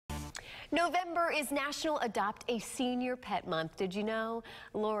November is National Adopt a Senior Pet Month. Did you know?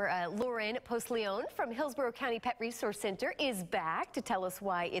 Lauren Post-Leon from Hillsborough County Pet Resource Center is back to tell us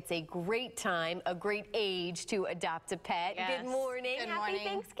why it's a great time, a great age to adopt a pet. Yes. Good morning. Good Happy morning.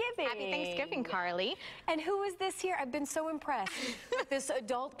 Thanksgiving. Happy Thanksgiving, Carly. And who is this here? I've been so impressed with this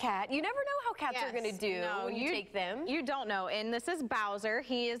adult cat. You never know how cats are going to do when you take them. You don't know. And this is Bowser.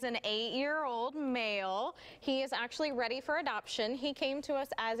 He is an 8-year-old male. He is actually ready for adoption. He came to us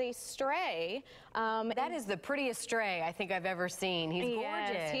as a stray. That is the prettiest stray I think I've ever seen. He's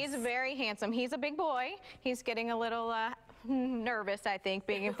gorgeous. He's very handsome. He's a big boy. He's getting a little nervous, I think,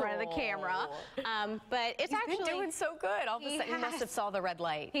 being in front of the camera. But it's He's been doing so good. All of a sudden, he must have saw the red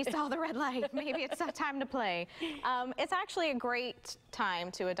light. He saw the red light. Maybe it's time to play. It's actually a great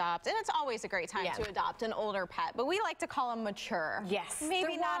time to adopt, and it's always a great time to adopt an older pet, but we like to call him mature. Yes.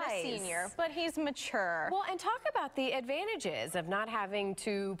 Maybe not a senior, but he's mature. Well, and talk about the advantages of not having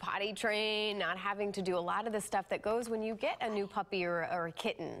to potty train, not having to do a lot of the stuff that goes when you get a new puppy or a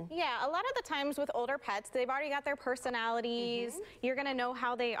kitten. Yeah, a lot of the times with older pets, they've already got their personalities. You're going to know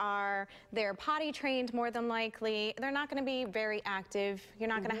how they are. They're potty trained more than likely. They're not going to be very active. You're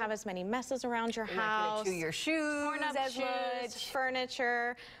not going to have as many messes around your house. You're not going to chew your shoes as much.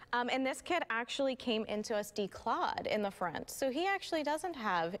 Furniture. And this kid actually came into us declawed in the front. So he actually doesn't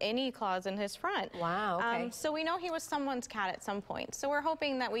have any claws in his front. Wow, okay. So we know he was someone's cat at some point. So we're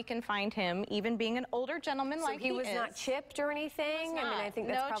hoping that we can find him, even being an older gentleman like he is. So he was not chipped or anything? I mean, I think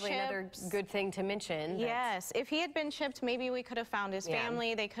that's probably another good thing to mention. Yes, if he had been chipped, maybe we could have found his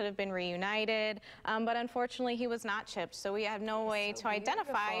family. They could have been reunited. But unfortunately, he was not chipped. So we have no way to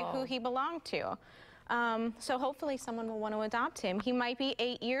identify who he belonged to. So hopefully someone will want to adopt him. He might be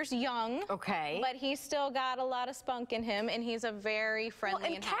 8 years young. Okay. But he's still got a lot of spunk in him, and he's a very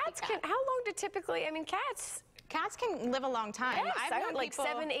friendly and happy cat. How long do typically, I mean, Cats can live a long time. Yes, I've known like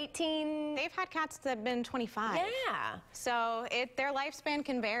 7, 18. They've had cats that have been 25. Yeah. So their lifespan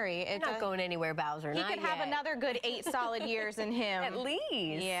can vary. It's not going anywhere, Bowser. He could have another good 8 solid years in him. At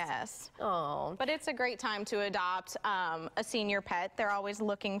least. Yes. Oh. But it's a great time to adopt a senior pet. They're always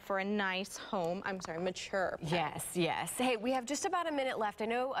looking for a nice home. I'm sorry, mature pet. Yes, yes. Hey, we have just about a minute left. I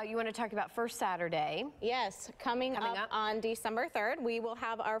know you want to talk about First Saturday. Yes, coming up on December 3rd, we will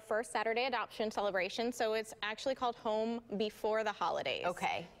have our First Saturday adoption celebration. So it's actually called Home Before the Holidays.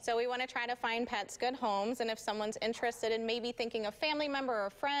 Okay. So we want to try to find pets good homes, and if someone's interested in maybe thinking a family member or a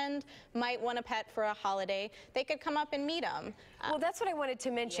friend might want a pet for a holiday, they could come up and meet them. Well, that's what I wanted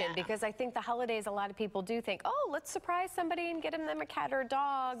to mention, because I think the holidays, a lot of people do think, oh, let's surprise somebody and get them a cat or a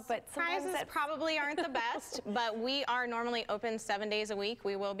dog, but surprises probably aren't the best, but we are normally open 7 days a week.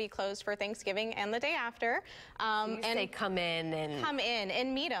 We will be closed for Thanksgiving and the day after. And they come in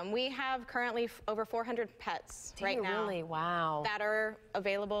and meet them. We have currently over 400 pets right now. Really? Wow. That are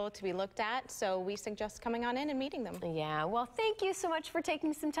available to be looked at, so we suggest coming on in and meeting them. Yeah, well, thank you so much for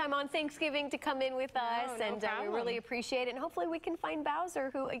taking some time on Thanksgiving to come in with us, and we really appreciate it, and hopefully we can find Bowser,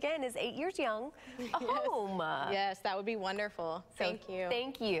 who again is 8 years young, a home. Yes, that would be wonderful. Thank you.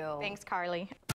 Thank you. Thanks, Carly.